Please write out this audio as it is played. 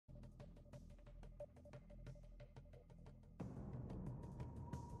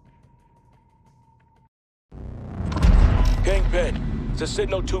Kingpin, it's a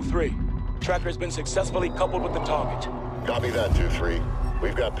Signal 2-3. Tracker has been successfully coupled with the target. Copy that, 2-3.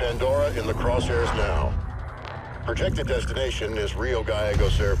 We've got Pandora in the crosshairs now. Projected destination is Rio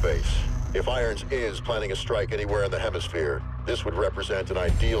Gallegos Air Base. If Irons is planning a strike anywhere in the hemisphere, this would represent an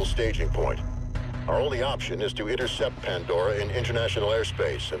ideal staging point. Our only option is to intercept Pandora in international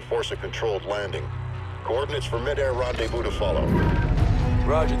airspace and force a controlled landing. Coordinates for mid-air rendezvous to follow.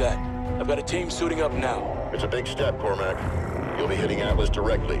 Roger that. I've got a team suiting up now. It's a big step, Cormac. You'll be hitting Atlas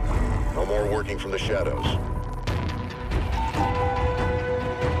directly. No more working from the shadows.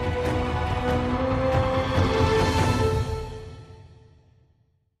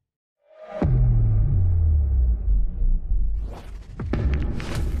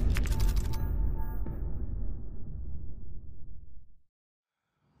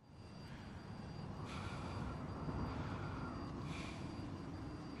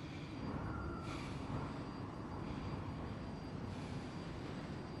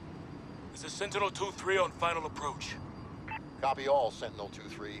 This is Sentinel 2-3 on final approach. Copy all, Sentinel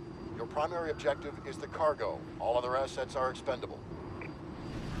 2-3. Your primary objective is the cargo. All other assets are expendable.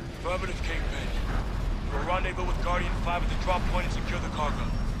 Affirmative, Kingpin. We'll rendezvous with Guardian 5 at the drop point and secure the cargo.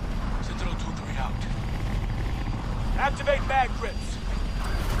 Sentinel 2-3 out. Activate mag grips.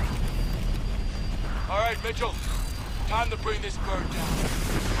 All right, Mitchell. Time to bring this bird down.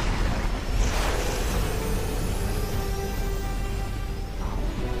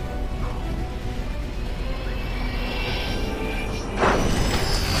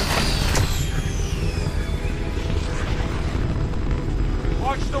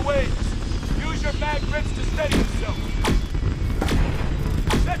 Watch the waves. Use your mag grips to steady yourself.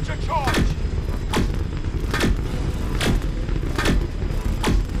 Set your charge.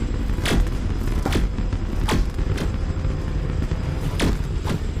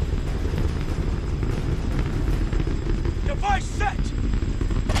 Device set.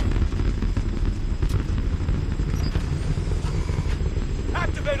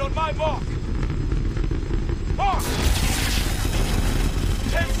 Activate on my mark. Mark.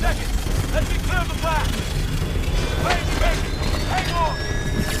 10 seconds! Let me clear the blast! Range ready! Hang on!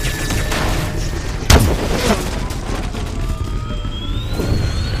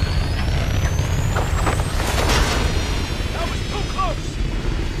 That was too close!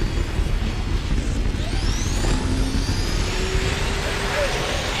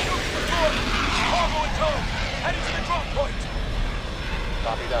 Shoot for Gordon! Cargo in tow! Heading to the drop point!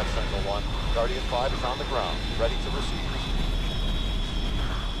 Copy that, Sentinel 1. Guardian 5 is on the ground, ready to receive.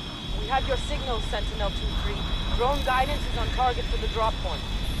 We have your signal, Sentinel 2-3. Drone guidance is on target for the drop point.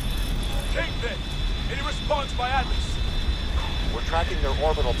 Kingpin! Any response by Atlas? We're tracking their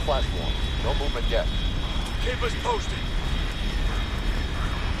orbital platform. No movement yet. Keep us posted.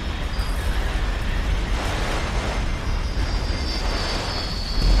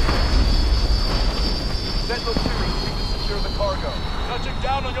 Sentinel 2, we can secure the cargo. Touching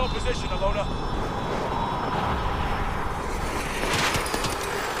down on your position, Alona.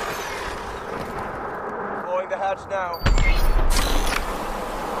 Blowing the hatch now.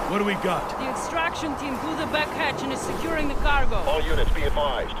 What do we got? The extraction team blew the back hatch and is securing the cargo. All units be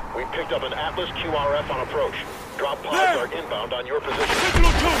advised. We picked up an Atlas QRF on approach. Drop pods are inbound on your position.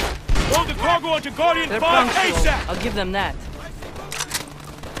 Sentinel 2! Load the cargo onto Guardian 5 ASAP! I'll give them that.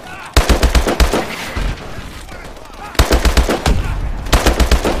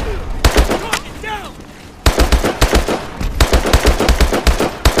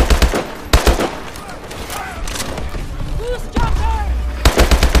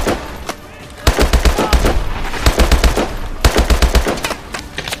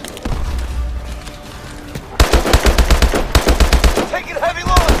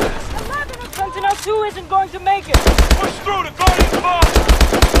 Sentinel 2 isn't going to make it! Push through to Guardian 5!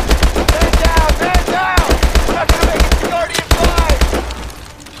 Man down! Man down! We're not gonna make it to Guardian 5!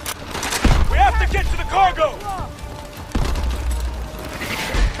 We have to get to the cargo!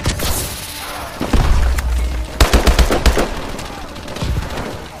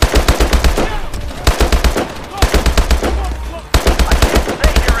 I can't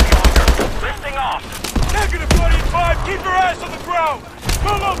stay here any longer. Lifting off. Negative, Guardian 5! Keep your ass on the ground!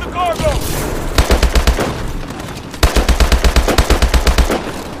 We'll load the cargo!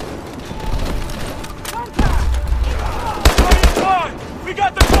 We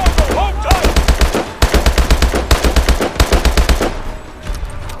got the cargo! Hold tight!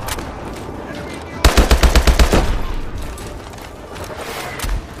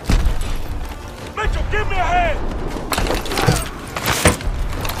 Mitchell, give me a hand!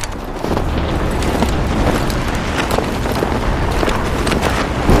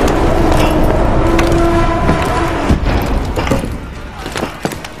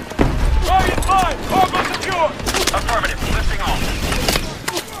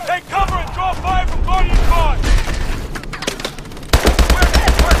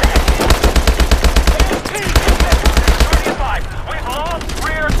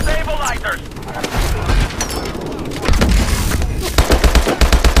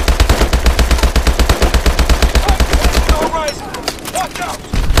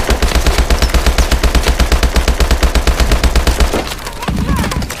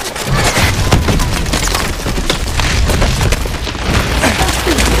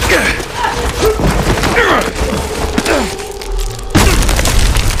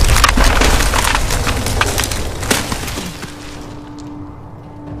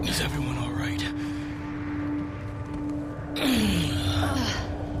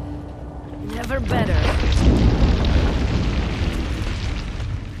 Never better.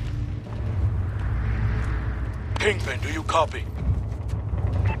 Kingpin, do you copy?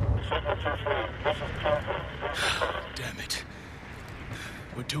 Damn it.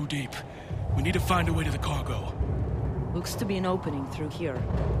 We're too deep. We need to find a way to the cargo. Looks to be an opening through here.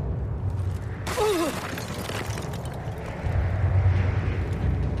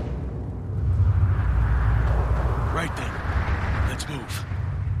 Right then. Let's move.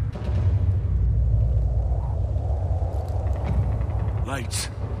 Lights.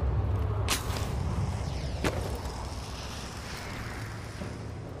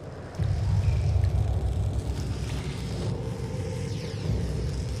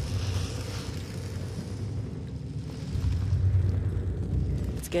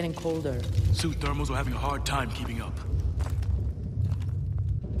 It's getting colder. Suit thermals are having a hard time keeping up.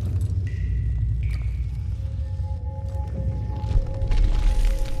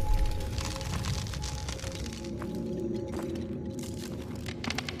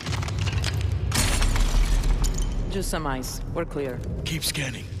 Just some ice. We're clear. Keep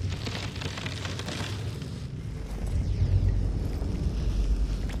scanning.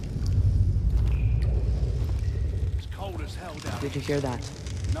 It's cold as hell down Did you here. hear that?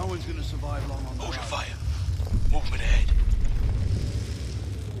 No one's gonna survive long on the Hold your road. fire. Movement ahead.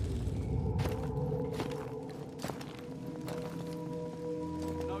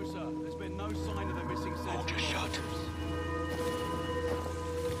 No, sir. There's been no sign of the missing sentinel. Hold your shot.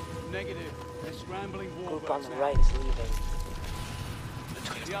 Negative. They're scrambling Group on warbirds the now. right is leaving. Let's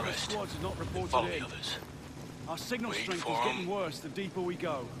clear The the other rest. squads have not reported Follow in. the others. Our signal Wait strength for is 'em. getting worse the deeper we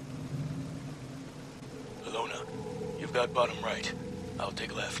go. Alona, you've got bottom right. I'll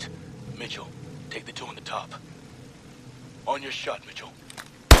take left. Mitchell, take the two on the top. On your shot, Mitchell.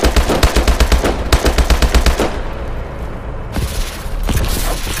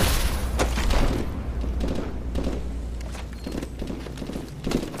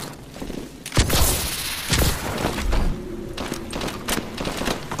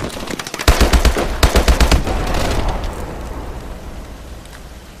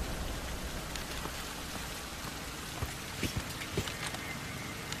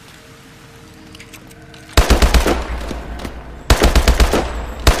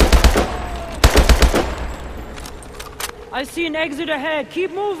 I see an exit ahead.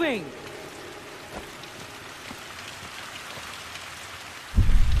 Keep moving.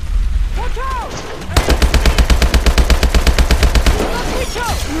 Watch out!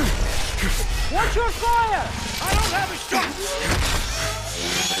 Mitchell! Watch your fire! I don't have a shot!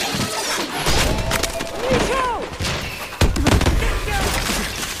 Mitchell!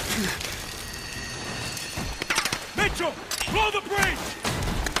 Mitchell! Blow the bridge!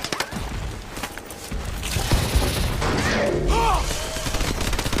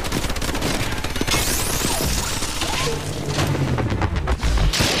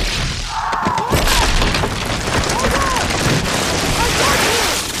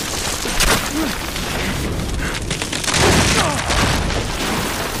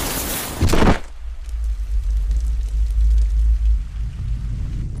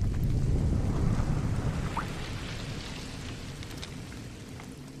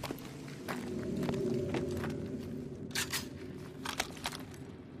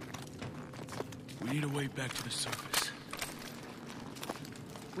 We need a way back to the surface.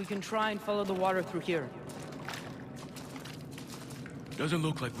 We can try and follow the water through here. Doesn't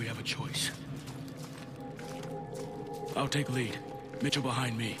look like we have a choice. I'll take lead. Mitchell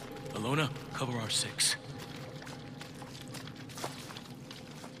behind me. Alona, cover our six.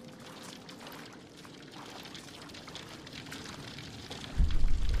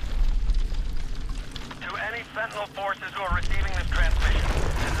 To any Sentinel forces who are receiving this transmission,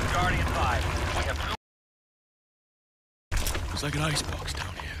 this is Guardian 5. We have two. It's like an icebox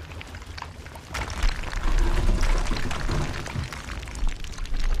down here.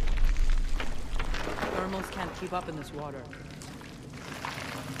 Thermals can't keep up in this water.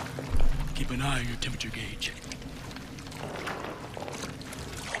 Keep an eye on your temperature gauge.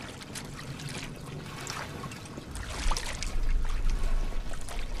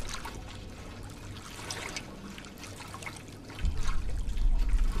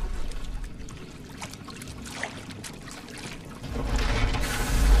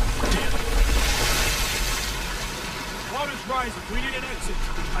 Water's rising. We need an exit.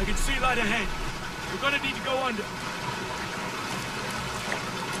 I can see light ahead. We're gonna need to go under.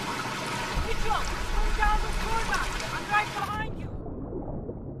 Mitchell! Go down the corner! I'm right behind you!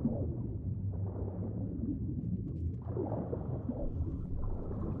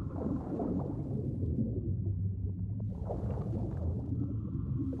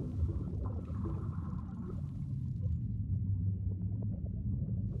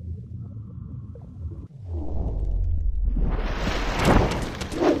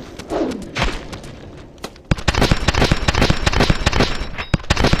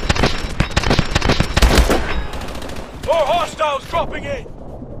 hostiles dropping in!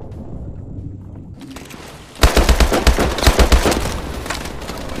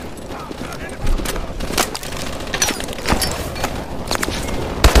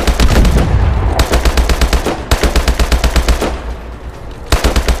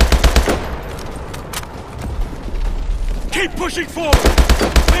 Keep pushing forward!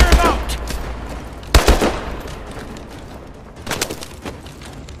 Clear him out!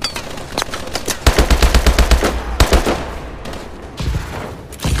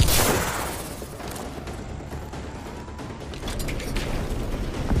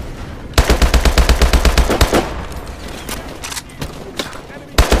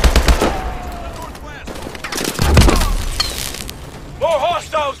 More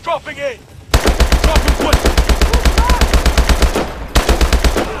hostiles dropping in! Drop him quick!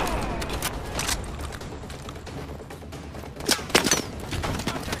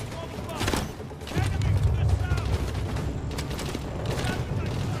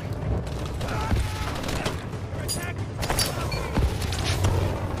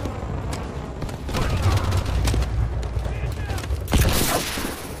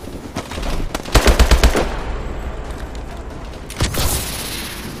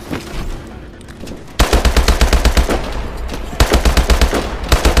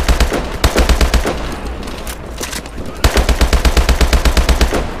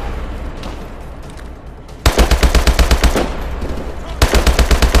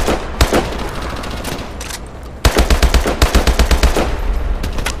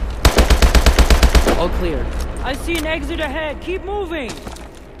 All clear. I see an exit ahead. Keep moving.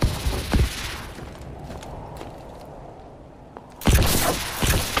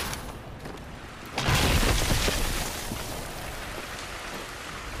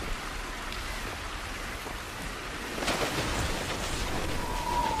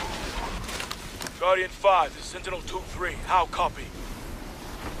 Guardian 5, this is Sentinel 2-3. How copy?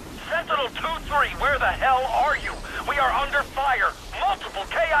 Sentinel 2-3, where the hell are you? We are under fire. Multiple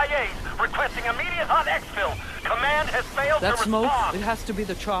KIAs requesting immediate hot exfil. Command has failed That to smoke? respond. It has to be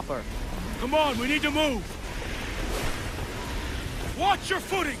the chopper. Come on, we need to move! Watch your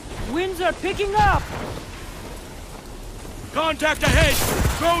footing! Winds are picking up! Contact ahead!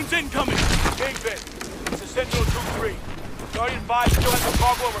 Drones incoming! Kingpin, this is Sentinel 2-3. Guardian 5 still has the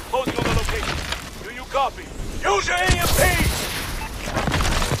cargo and we're closing on the location. Do you copy? Use your EMPs!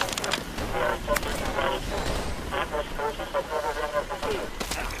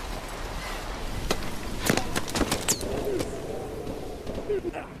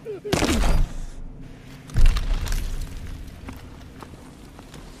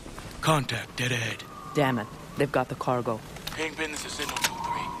 Contact, dead ahead. Damn it. They've got the cargo. Kingpin, this is Sentinel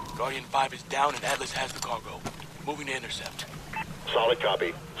 2-3. Guardian 5 is down and Atlas has the cargo. Moving to intercept. Solid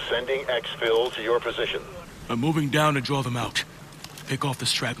copy. Sending exfil to your position. I'm moving down to draw them out. Pick off the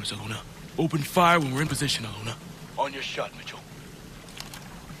stragglers, Alona. Open fire when we're in position, Alona. On your shot, Mitchell.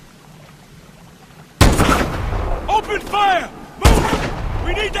 Open fire! Move!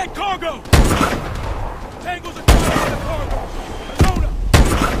 We need that cargo! Tangles are coming out of the cargo! Alona!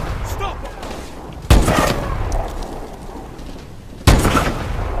 Stop them!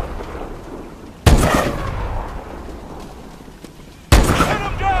 Get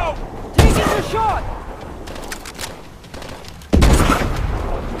him down! Taking the shot!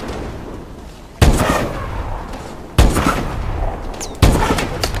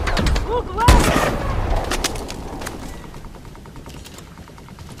 Look left!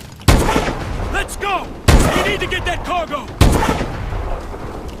 Let's go! We need to get that cargo!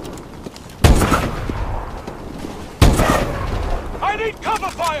 I need cover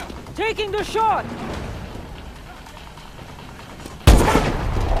fire! Taking the shot!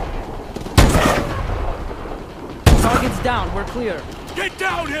 Target's down. We're clear. Get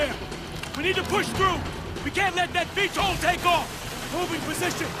down here! We need to push through! We can't let that VTOL take off! Moving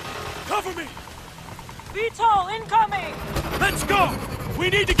position! Cover me! VTOL incoming! Let's go! We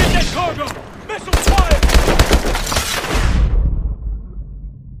need to get that cargo! Missiles fired!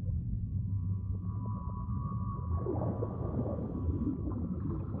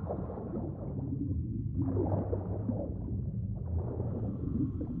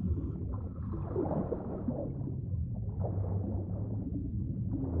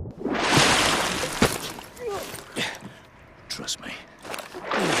 Trust me.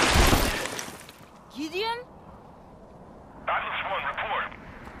 Gideon? Atlas 1, report.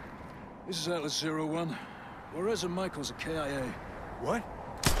 This is Atlas 01. Juarez and Michael's a KIA. What?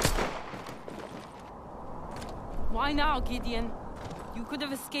 Why now, Gideon? You could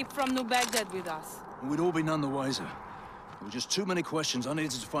have escaped from New Baghdad with us. We'd all be none the wiser. There were just too many questions. I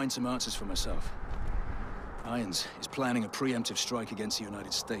needed to find some answers for myself. Irons is planning a preemptive strike against the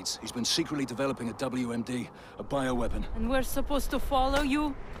United States. He's been secretly developing a WMD, a bioweapon. And we're supposed to follow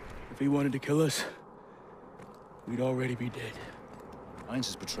you? If he wanted to kill us, we'd already be dead. Irons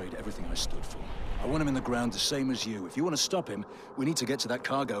has betrayed everything I stood for. I want him in the ground the same as you. If you want to stop him, we need to get to that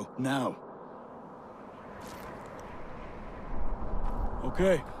cargo now.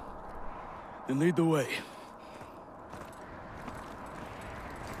 Okay. Then lead the way.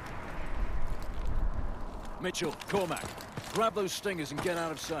 Mitchell, Cormac, grab those stingers and get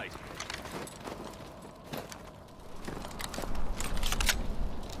out of sight.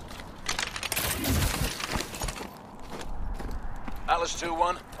 Alice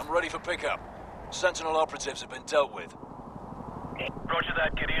 2-1, I'm ready for pickup. Sentinel operatives have been dealt with. Roger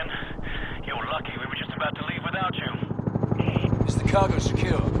that, Gideon. You're lucky we were just about to leave without you. Is the cargo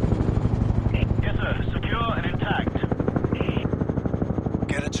secure? Yes, sir. Secure and intact.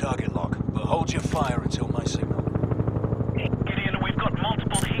 Get a target lock, but hold your fire until my signal. Gideon, we've got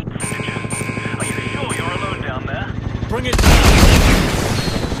multiple heat signatures. Are you sure you're alone down there? Bring it down!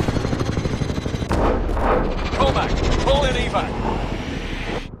 Cormac, pull in evac!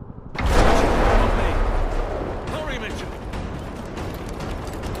 Hurry, Mitchell!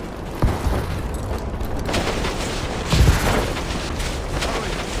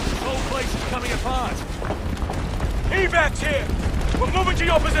 Hurry! This whole place is coming apart! Evac's here! We're moving to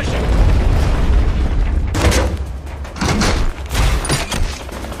your position!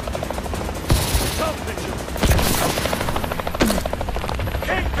 Come, Mitchell!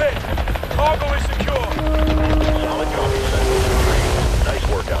 Kingpin! Cargo is secure! Solid copy, Sentinel 2-3. Nice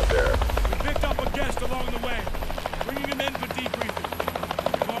work out there. We picked up a guest along the way. Bringing him in for debriefing.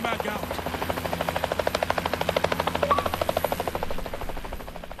 Cormac out.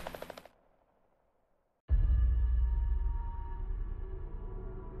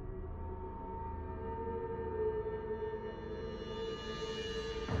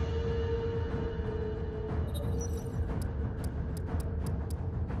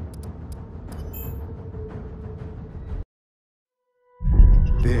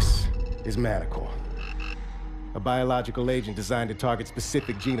 This is Manticore, a biological agent designed to target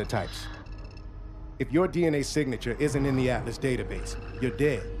specific genotypes. If your DNA signature isn't in the Atlas database, you're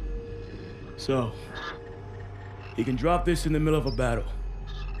dead. So, he can drop this in the middle of a battle.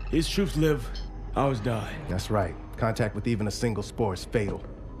 His troops live, ours die. That's right. Contact with even a single spore is fatal.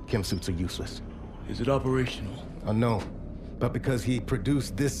 Chem suits are useless. Is it operational? Unknown. But because he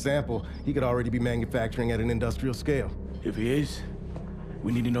produced this sample, he could already be manufacturing at an industrial scale. If he is,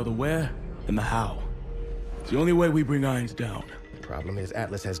 we need to know the where and the how. It's the only way we bring Irons down. Problem is,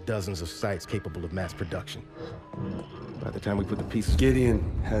 Atlas has dozens of sites capable of mass production. By the time we put the pieces...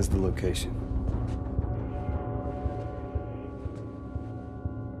 Gideon has the location.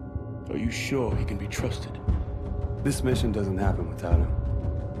 Are you sure he can be trusted? This mission doesn't happen without him.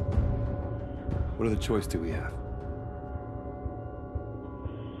 What other choice do we have?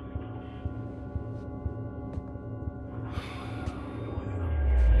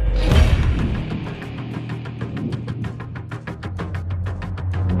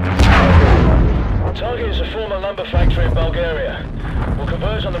 Target is a former lumber factory in Bulgaria. We'll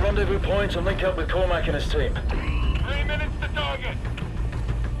converge on the rendezvous point and link up with Cormac and his team. 3 minutes to target.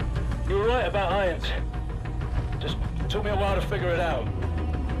 You were right about Irons. Just took me a while to figure it out.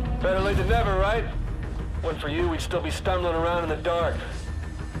 Better late than never, right? Went for you, we'd still be stumbling around in the dark.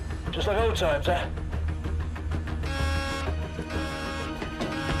 Just like old times, huh?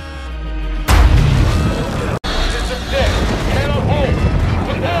 It's a dick. Cannot hold.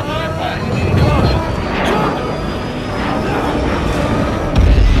 Put that hard back. Come on.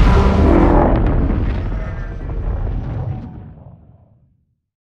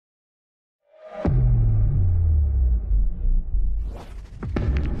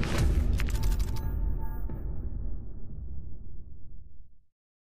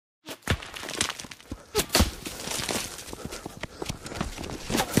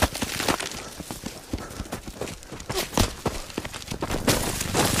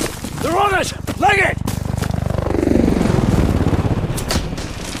 They're on us! Leg it!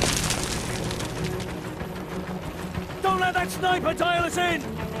 Don't let that sniper dial us in!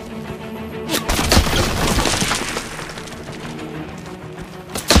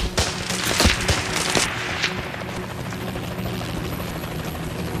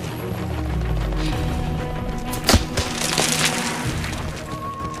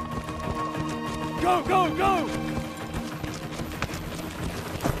 Go, go, go!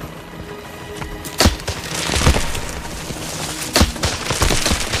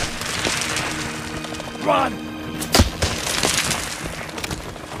 Run!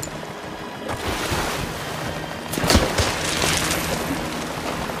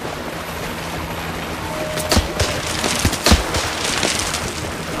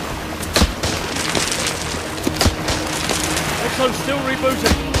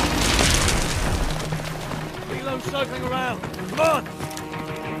 boozing. Helo's circling around. Come on!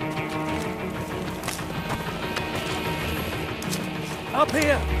 Up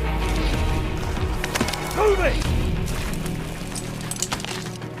here! Moving!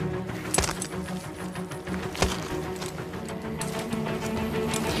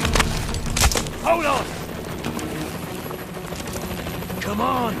 Hold on! Come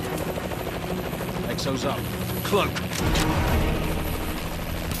on! Exo's up. Cloak.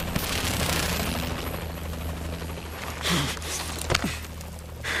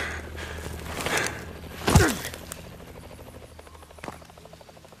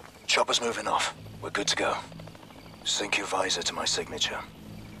 Chopper's moving off. We're good to go. Sync your visor to my signature.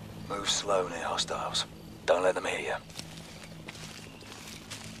 Move slow near hostiles. Don't let them hear you.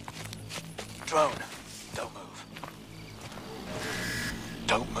 Drone, don't move.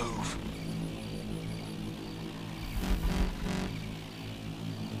 Don't move.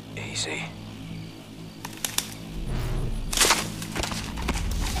 Easy.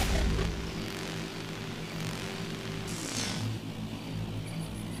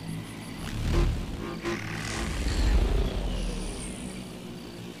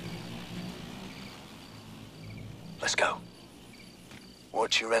 Let's go.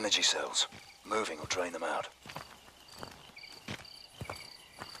 Watch your energy cells. Moving will drain them out.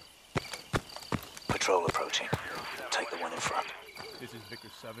 Patrol approaching. Take the one in front. This is Victor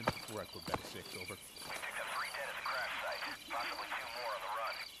 7. We're at Quebec 6, over.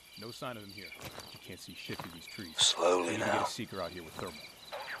 No sign of them here. You can't see shit through these trees. Slowly now. now. Get a seeker out here with thermal.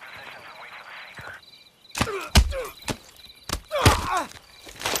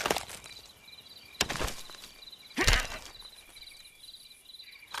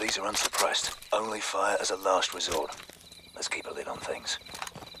 These are unsuppressed. Only fire as a last resort. Let's keep a lid on things.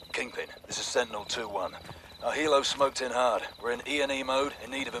 Kingpin, this is Sentinel 2-1. Our helo smoked in hard. We're in E&E mode, in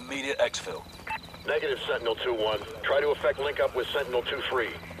need of immediate exfil. Negative, Sentinel 2-1. Try to effect link up with Sentinel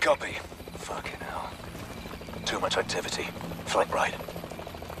 2-3. Copy. Fucking hell. Too much activity. Flank right.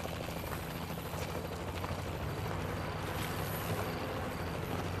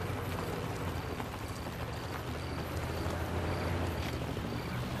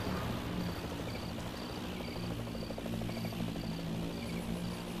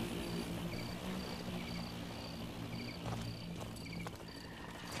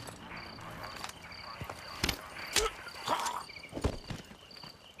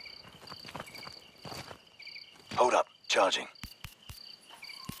 Hold up. Charging.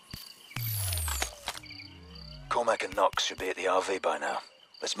 Cormac and Knox should be at the RV by now.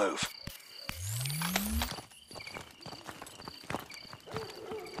 Let's move.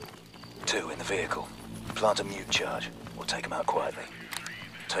 Two in the vehicle. Plant a mute charge. We'll take them out quietly.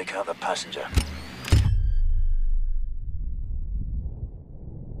 Take out the passenger.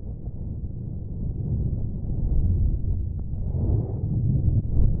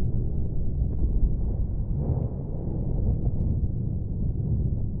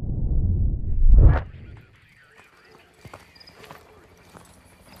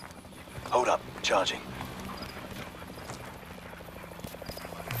 Hold up. Charging.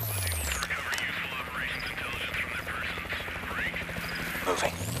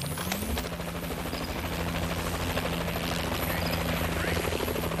 Moving.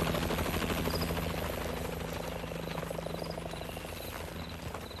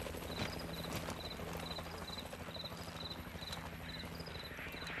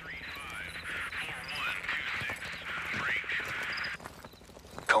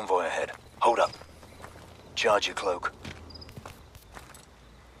 Convoy ahead. Hold up. Charge your cloak.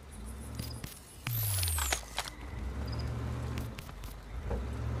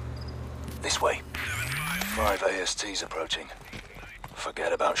 This way. 5 ASTs approaching.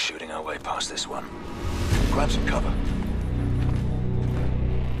 Forget about shooting our way past this one. Grab some cover.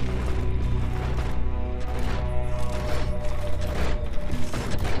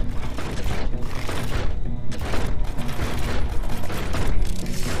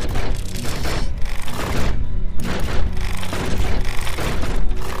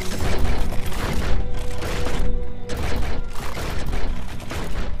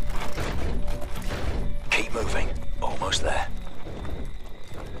 Keep moving. Almost there.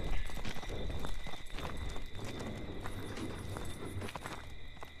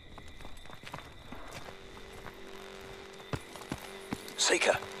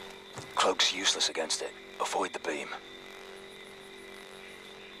 Seeker. Cloak's useless against it. Avoid the beam.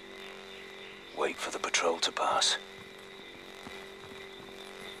 Wait for the patrol to pass.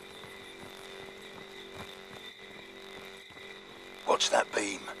 Watch that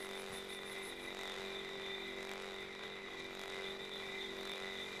beam.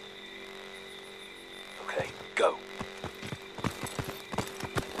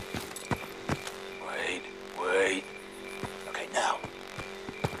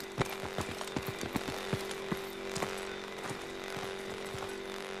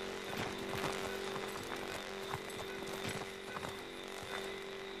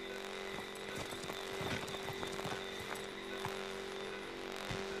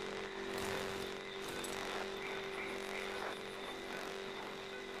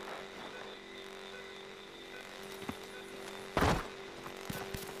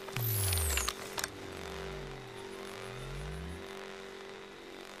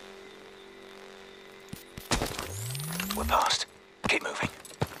 past. Keep moving.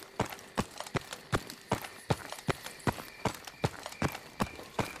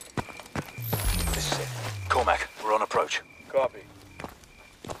 This is it. Cormac, we're on approach. Copy.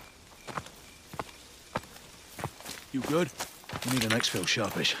 You good? We need an exfil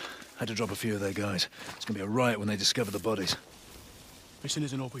sharpish. Had to drop a few of their guys. It's gonna be a riot when they discover the bodies. Mission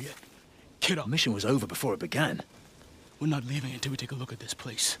isn't over yet. Kid up. Mission was over before it began. We're not leaving until we take a look at this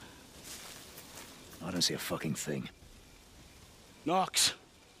place. I don't see a fucking thing. Knox,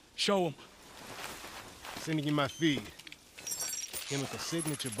 show him. Sending you my feed. Chemical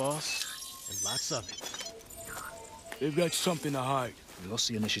signature, boss, and lots of it. They've got something to hide. We lost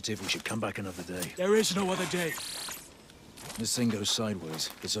the initiative, we should come back another day. There is no other day. This thing goes sideways.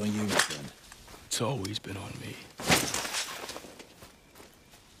 It's on you, my friend. It's always been on me.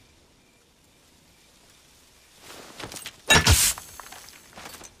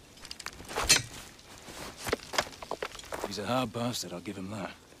 He's a hard bastard, I'll give him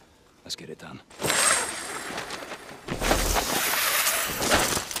that. Let's get it done.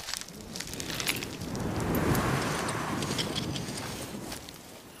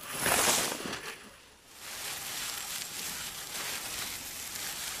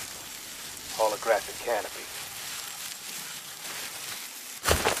 Holographic canopy.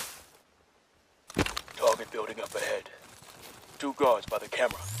 Target building up ahead. 2 guards by the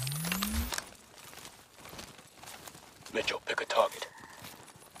camera. Mitchell, pick a target.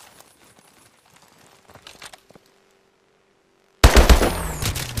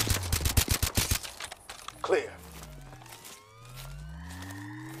 Clear.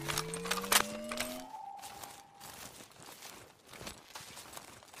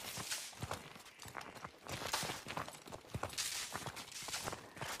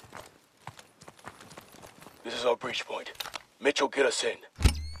 This is our breach point. Mitchell, get us in.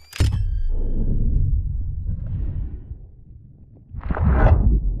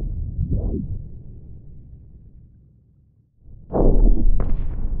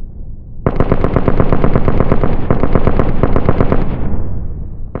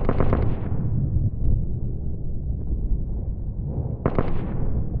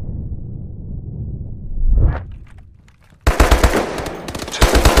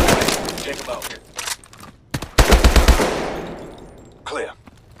 Take him out. Clear.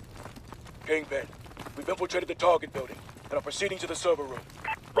 Kingpin, we've infiltrated the target building and are proceeding to the server room.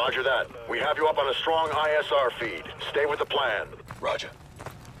 Roger that. We have you up on a strong ISR feed. Stay with the plan. Roger.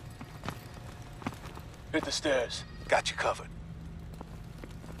 Hit the stairs. Got you covered.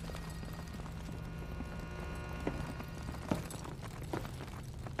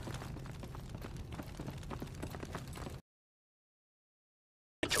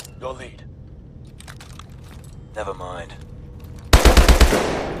 Mitchell, your lead. Never mind.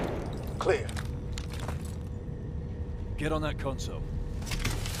 Clear. Get on that console.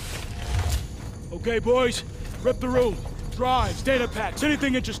 Okay, boys. Rip the room. Drives, data packs,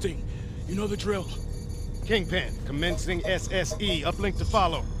 anything interesting. You know the drill. Kingpin, commencing SSE. Uplink to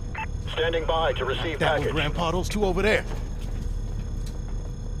follow. Standing by to receive That one, package. Grandpa, those 2 over there.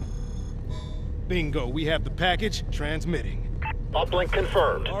 Bingo, we have the package transmitting. Uplink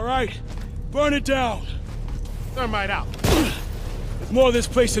confirmed. All right. Burn it down. Thermite out. There's more of this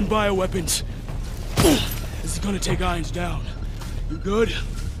place than bioweapons. This is gonna take Irons down. You good?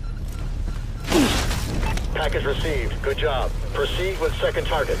 Package received. Good job. Proceed with second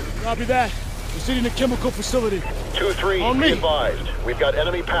target. Copy that. Proceeding to chemical facility. 2-3, On be me. advised. We've got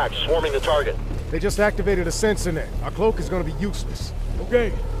enemy packs swarming the target. They just activated a sensor net. Our cloak is gonna be useless.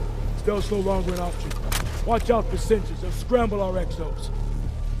 Okay. Stealth's no longer an option. Watch out for sensors. They'll scramble our exos.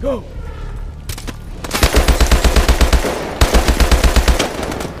 Go.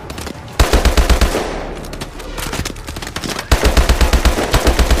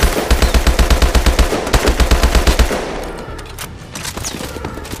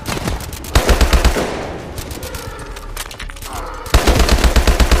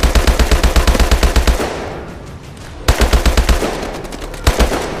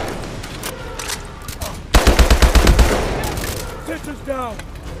 Sensors down.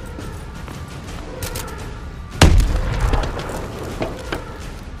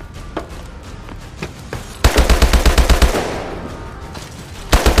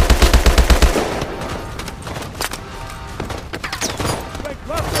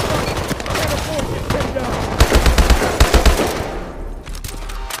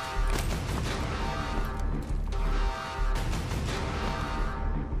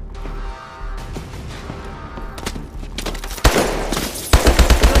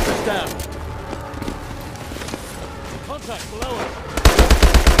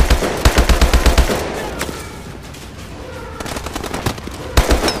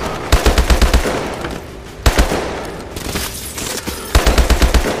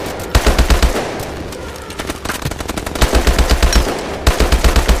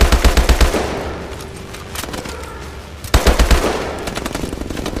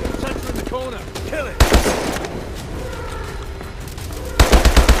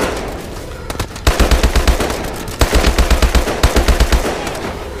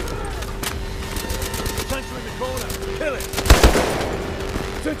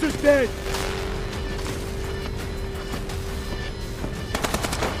 Sensor's dead!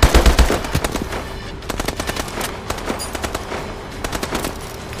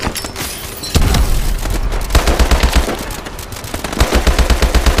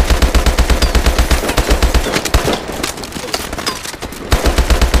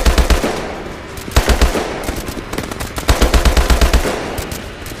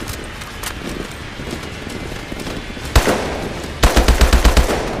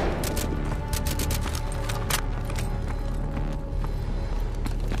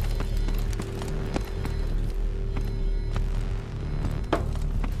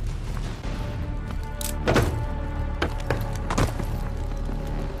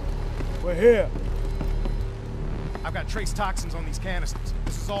 We're here. I've got trace toxins on these canisters.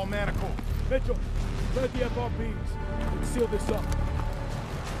 This is all Manicool. Mitchell, plant the FRPs. Let's seal this up.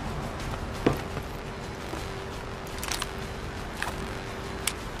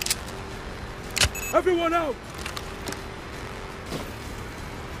 Everyone out!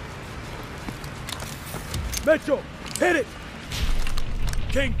 Mitchell, hit it!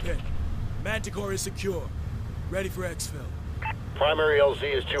 Kingpin, Manticore is secure. Ready for exfil. Primary LZ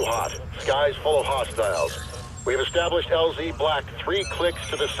is too hot. Sky's full of hostiles. We've established LZ Black 3 clicks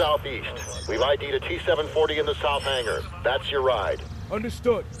to the southeast. We've ID'd a T-740 in the south hangar. That's your ride.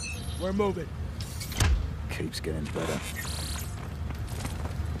 Understood. We're moving. Keeps getting better.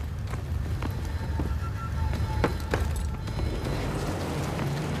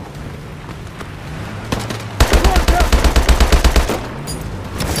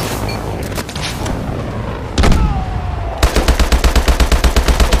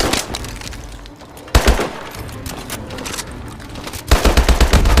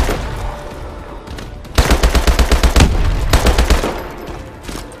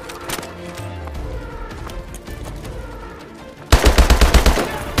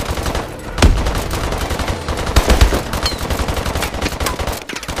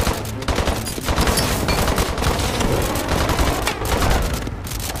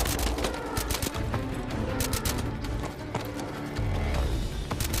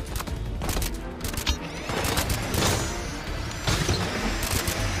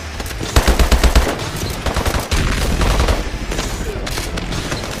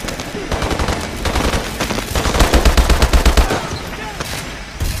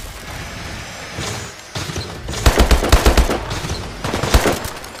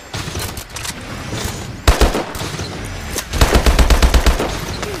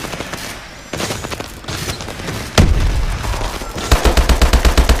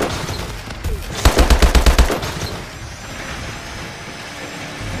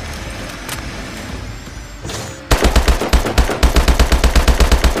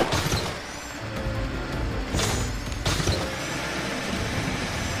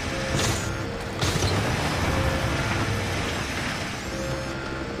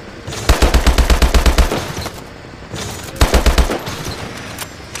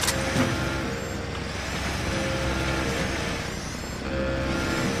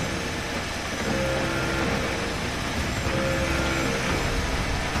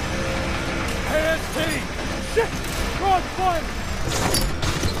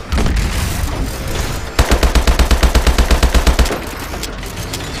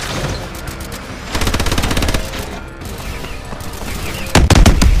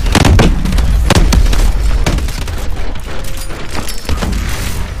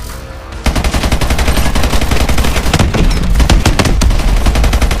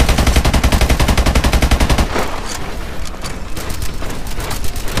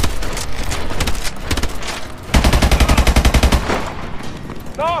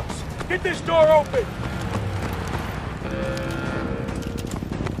 Get this door open!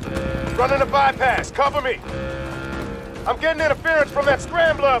 Running a bypass. Cover me. I'm getting interference from that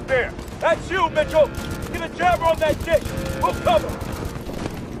scrambler up there. That's you, Mitchell! Get a jammer on that dish! We'll cover!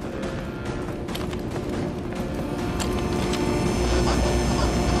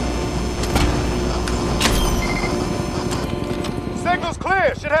 Signal's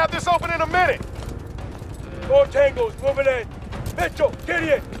clear. Should have this open in a minute. 4 tangos moving in. Mitchell, get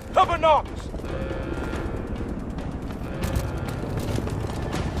in! Cover Knox!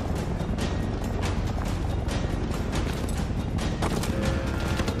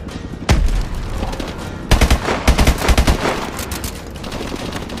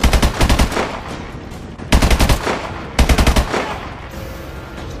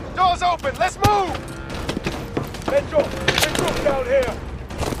 Door's open. Let's move! Mitchell, Mitchell down here!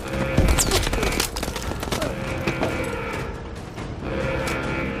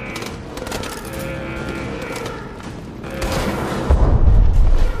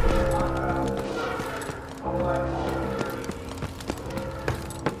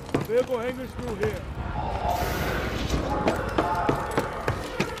 Fingers through here.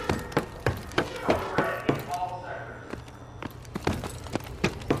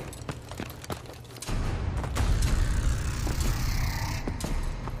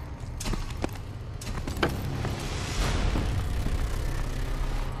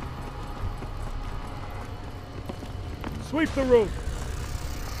 Sweep the roof.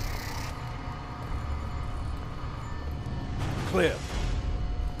 Clear.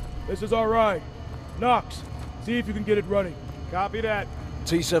 This is all right. Knox, see if you can get it running. Copy that.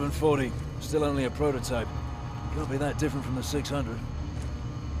 T-740, still only a prototype. Can't be that different from the 600.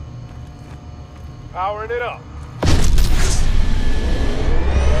 Powering it up.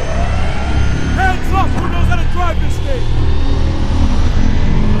 Hands up! Who knows how to drive this thing?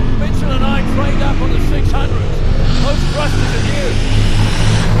 Mitchell and I trained up on the 600s. Most thrusters are new.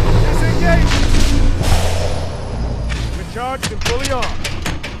 Disengage! We're charged and fully armed.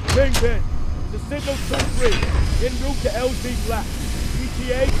 Kingpin, the signal 2-3. En route to LZ Black.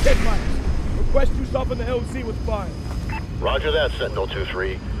 ETA 10 miles. Request you soften the LZ with fire. Roger that, Sentinel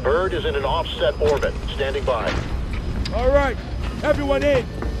 2-3. Bird is in an offset orbit. Standing by. All right, everyone in.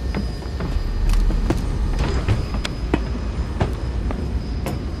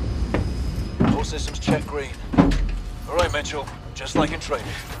 All systems check green. All right, Mitchell. Just like in training.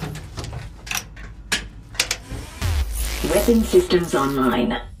 Weapon systems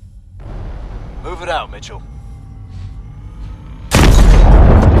online. Move it out, Mitchell.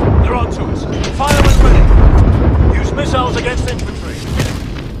 They're on to us. Fire when ready. Use missiles against infantry.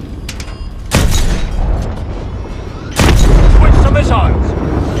 Switch to missiles.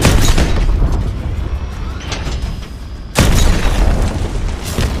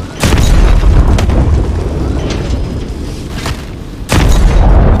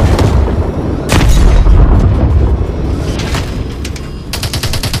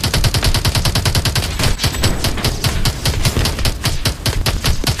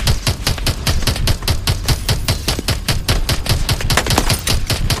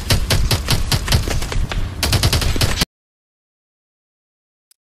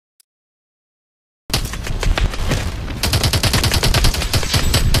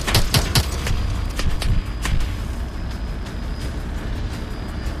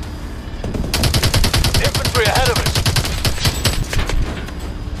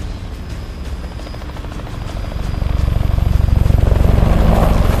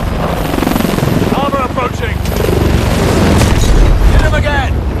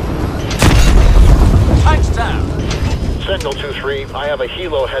 I have a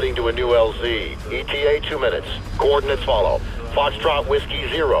helo heading to a new LZ. ETA 2 minutes. Coordinates follow. Foxtrot Whiskey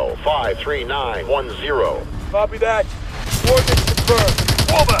 0, 53910. Copy that. Coordinates confirmed.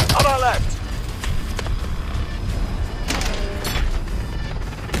 Over, on our left.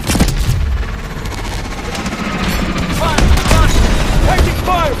 Taking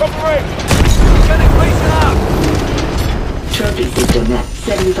fire from the range. Getting placed out. Trophy system at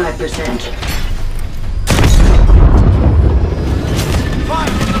 75%. Fire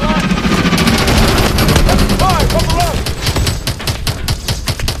from the left. Fire from the left.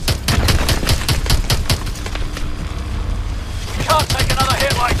 We can't take another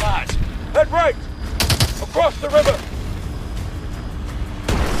hit like that. Head right. Across the river.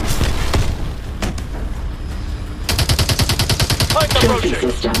 Time Trophy approaching.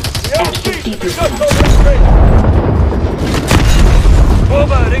 system The at LZ 50%. just over the street.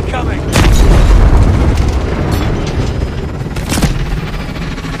 Warbird incoming.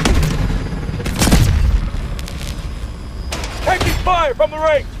 Taking fire from the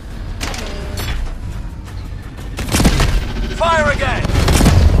range. Fire again.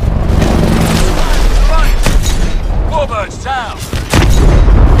 Right. Warbird's down.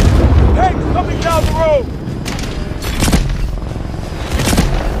 Tanks coming down the road.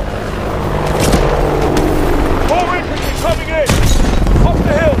 More infantry coming in. Up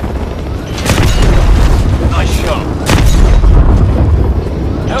the hill. Nice shot.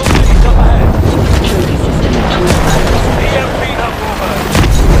 LZ's up ahead. Trophy system at 25%. EMP up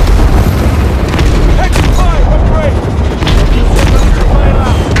Warbird.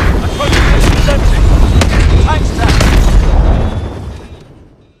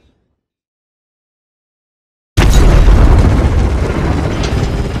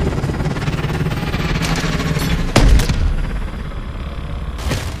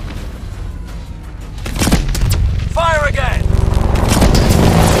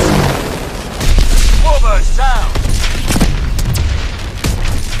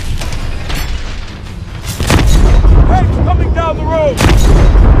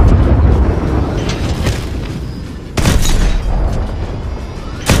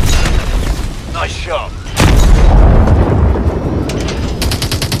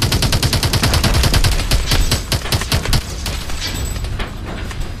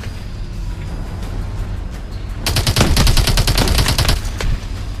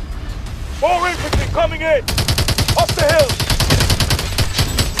 More infantry coming in! Up the hill!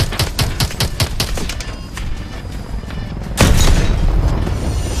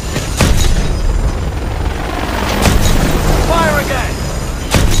 Fire again!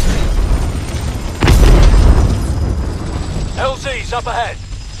 LZ's up ahead.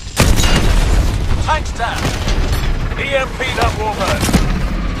 Tanks down. EMP that warbird.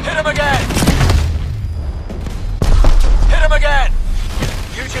 Hit him again! Hit him again!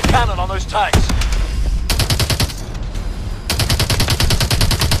 Use your cannon on those tanks.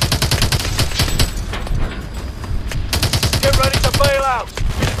 Get ready to bail out.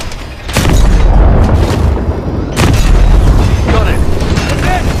 Got it. That's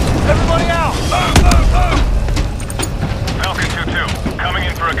it! Everybody out! Move, move, move! Falcon 2-2, coming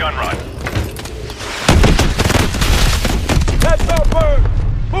in for a gun run. That's our bird!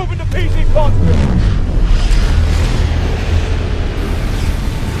 Moving to pt5.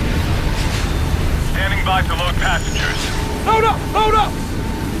 Standing by to load passengers. Load up! Load up!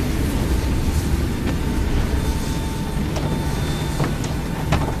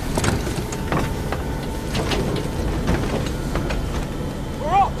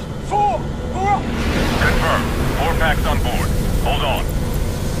 We're up! 4! We're up! Confirmed. 4 packs on board. Hold on.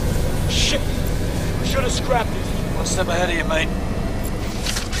 Shit! We should have scrapped it. One step ahead of you, mate.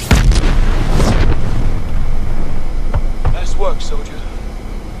 Nice work, soldier.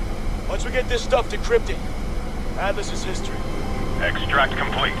 Once we get this stuff decrypted, Atlas is history. Extract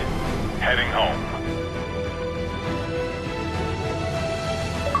complete. Heading home.